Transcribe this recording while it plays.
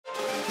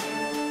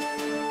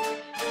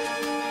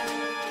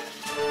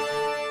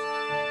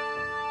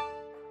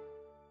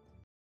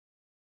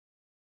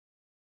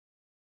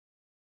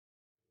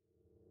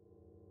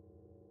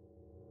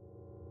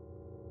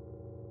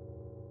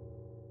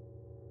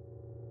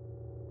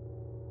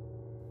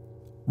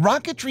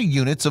Rocketry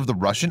units of the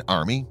Russian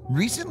Army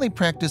recently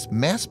practiced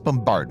mass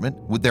bombardment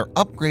with their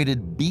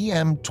upgraded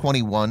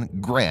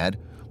B21 Grad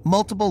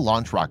multiple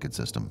launch rocket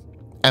system,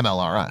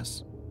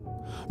 MLRS.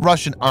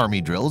 Russian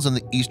Army drills in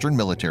the Eastern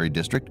Military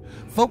District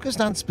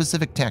focused on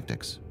specific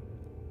tactics.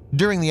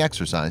 During the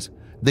exercise,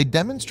 they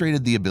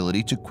demonstrated the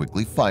ability to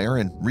quickly fire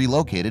and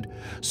relocated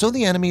so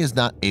the enemy is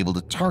not able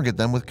to target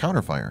them with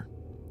counterfire.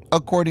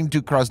 According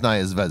to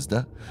Krasnaya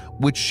Zvezda,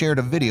 which shared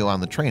a video on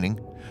the training,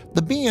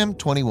 the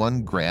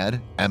B21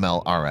 Grad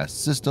MLRS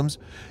systems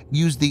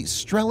use the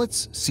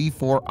Strelets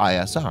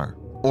C4ISR,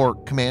 or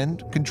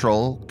Command,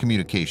 Control,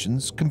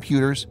 Communications,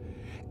 Computers,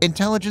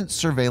 Intelligence,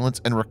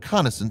 Surveillance, and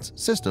Reconnaissance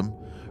system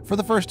for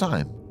the first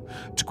time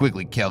to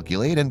quickly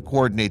calculate and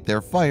coordinate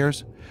their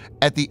fires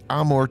at the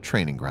Amur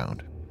training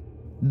ground.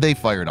 They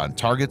fired on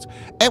targets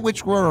at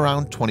which were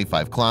around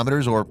 25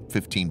 kilometers or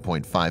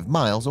 15.5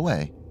 miles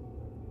away.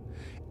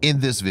 In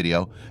this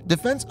video,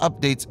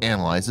 DefenseUpdates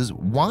analyzes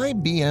why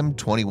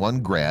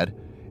BM-21 Grad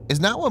is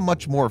now a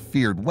much more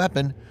feared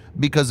weapon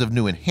because of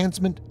new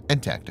enhancement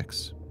and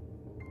tactics.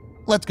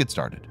 Let's get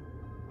started.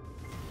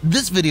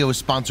 This video is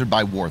sponsored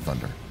by War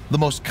Thunder, the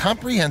most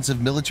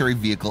comprehensive military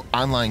vehicle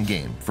online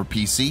game for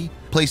PC,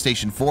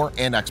 PlayStation 4,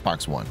 and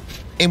Xbox One,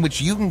 in which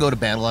you can go to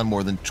battle on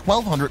more than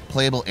 1,200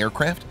 playable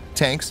aircraft,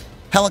 tanks,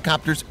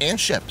 helicopters, and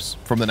ships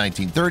from the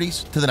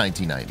 1930s to the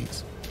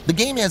 1990s. The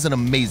game has an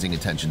amazing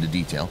attention to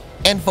detail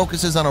and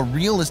focuses on a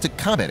realistic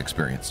combat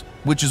experience,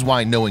 which is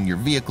why knowing your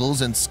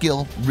vehicles and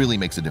skill really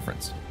makes a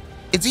difference.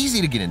 It's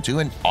easy to get into,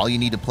 and all you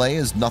need to play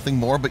is nothing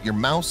more but your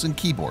mouse and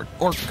keyboard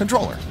or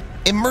controller.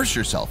 Immerse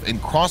yourself in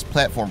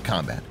cross-platform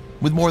combat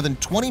with more than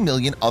 20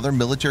 million other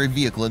military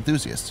vehicle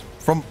enthusiasts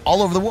from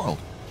all over the world.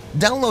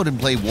 Download and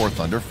play War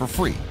Thunder for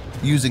free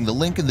using the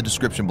link in the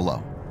description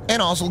below, and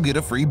also get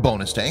a free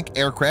bonus tank,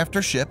 aircraft,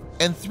 or ship,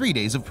 and 3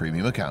 days of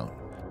premium account.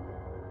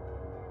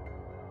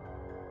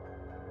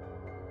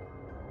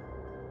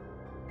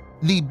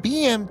 The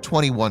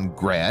BM-21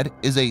 Grad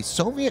is a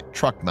Soviet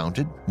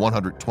truck-mounted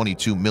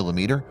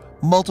 122mm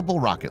multiple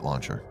rocket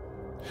launcher.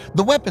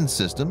 The weapon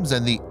systems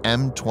and the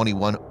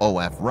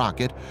M21OF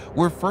rocket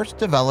were first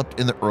developed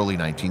in the early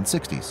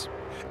 1960s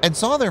and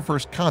saw their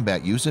first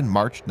combat use in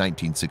March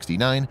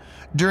 1969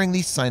 during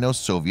the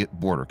Sino-Soviet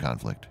border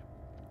conflict.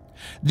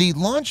 The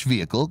launch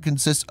vehicle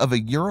consists of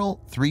a Ural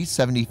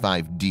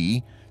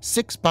 375D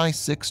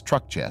 6x6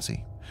 truck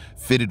chassis,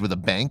 fitted with a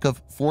bank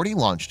of 40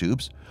 launch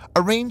tubes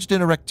arranged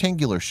in a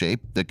rectangular shape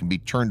that can be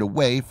turned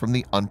away from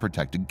the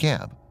unprotected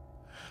cab.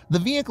 The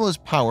vehicle is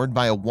powered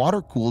by a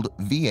water-cooled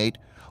V8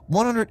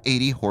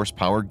 180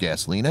 horsepower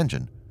gasoline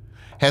engine,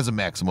 has a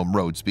maximum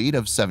road speed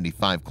of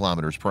 75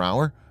 kilometers per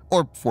hour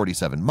or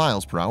 47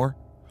 miles per hour,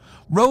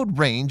 road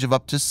range of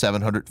up to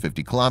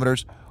 750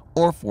 kilometers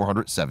or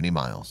 470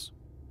 miles.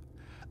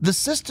 The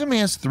system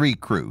has 3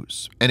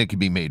 crews, and it can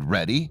be made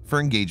ready for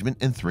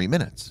engagement in 3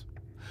 minutes.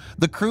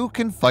 The crew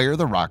can fire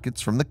the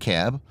rockets from the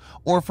cab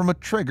or from a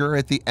trigger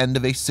at the end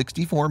of a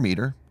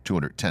 64-meter,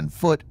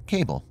 210-foot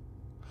cable.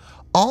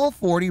 All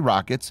 40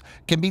 rockets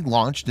can be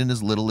launched in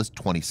as little as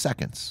 20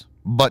 seconds,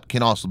 but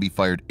can also be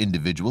fired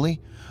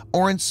individually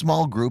or in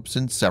small groups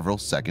in several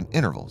second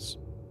intervals.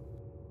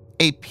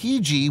 A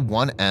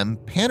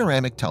PG-1M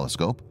panoramic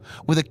telescope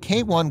with a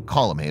K1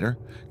 collimator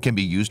can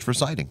be used for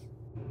sighting.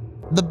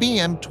 The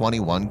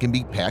BM-21 can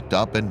be packed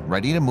up and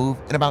ready to move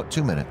in about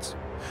 2 minutes,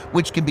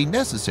 which can be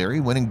necessary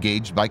when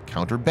engaged by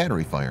counter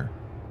battery fire.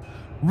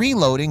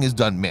 Reloading is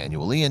done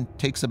manually and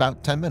takes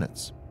about 10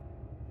 minutes.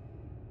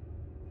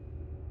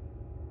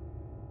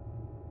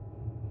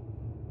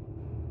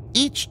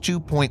 Each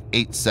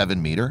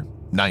 2.87-meter,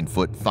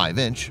 9-foot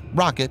 5-inch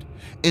rocket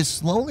is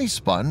slowly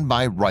spun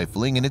by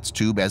rifling in its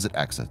tube as it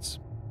exits,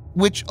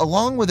 which,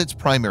 along with its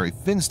primary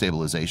fin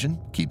stabilization,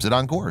 keeps it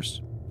on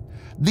course.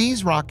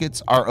 These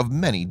rockets are of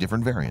many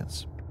different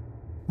variants.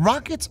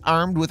 Rockets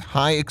armed with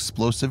high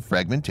explosive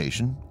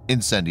fragmentation,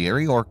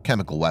 incendiary, or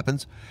chemical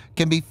weapons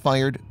can be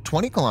fired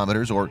 20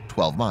 kilometers or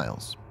 12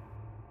 miles.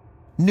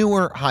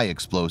 Newer high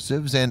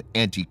explosives and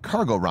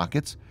anti-cargo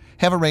rockets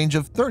have a range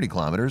of 30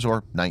 kilometers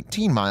or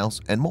 19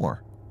 miles and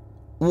more.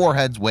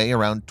 Warheads weigh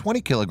around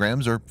 20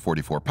 kilograms or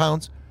 44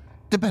 pounds,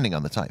 depending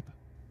on the type.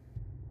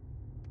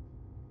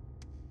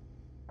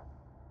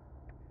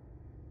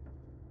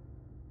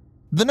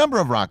 The number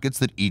of rockets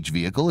that each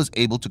vehicle is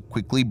able to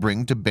quickly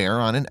bring to bear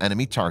on an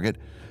enemy target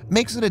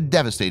makes it a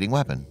devastating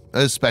weapon,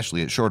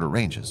 especially at shorter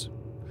ranges.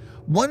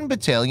 One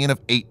battalion of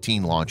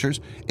 18 launchers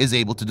is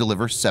able to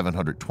deliver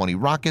 720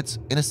 rockets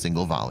in a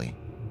single volley.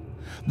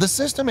 The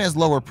system has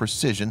lower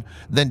precision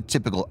than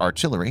typical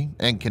artillery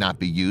and cannot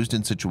be used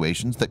in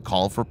situations that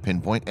call for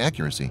pinpoint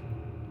accuracy.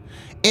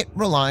 It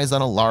relies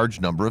on a large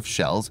number of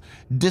shells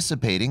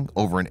dissipating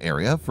over an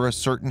area for a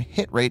certain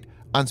hit rate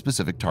on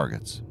specific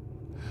targets.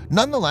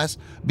 Nonetheless,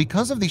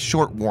 because of the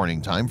short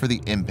warning time for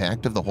the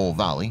impact of the whole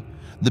volley,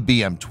 the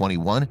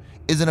BM-21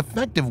 is an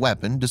effective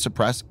weapon to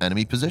suppress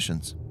enemy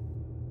positions.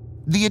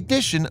 The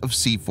addition of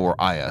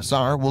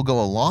C4ISR will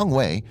go a long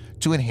way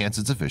to enhance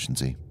its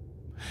efficiency.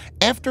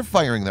 After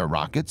firing their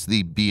rockets,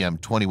 the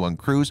BM-21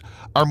 crews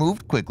are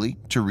moved quickly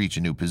to reach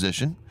a new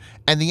position,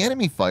 and the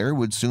enemy fire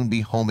would soon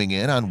be homing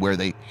in on where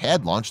they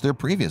had launched their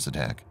previous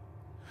attack.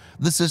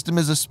 The system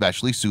is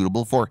especially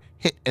suitable for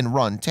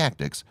hit-and-run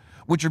tactics,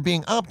 which are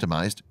being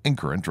optimized in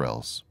current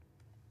drills.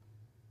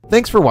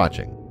 Thanks for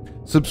watching.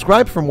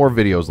 Subscribe for more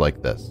videos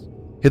like this.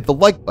 Hit the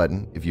like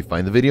button if you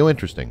find the video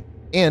interesting,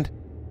 and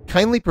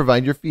kindly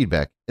provide your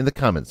feedback in the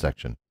comment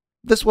section.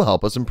 This will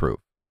help us improve.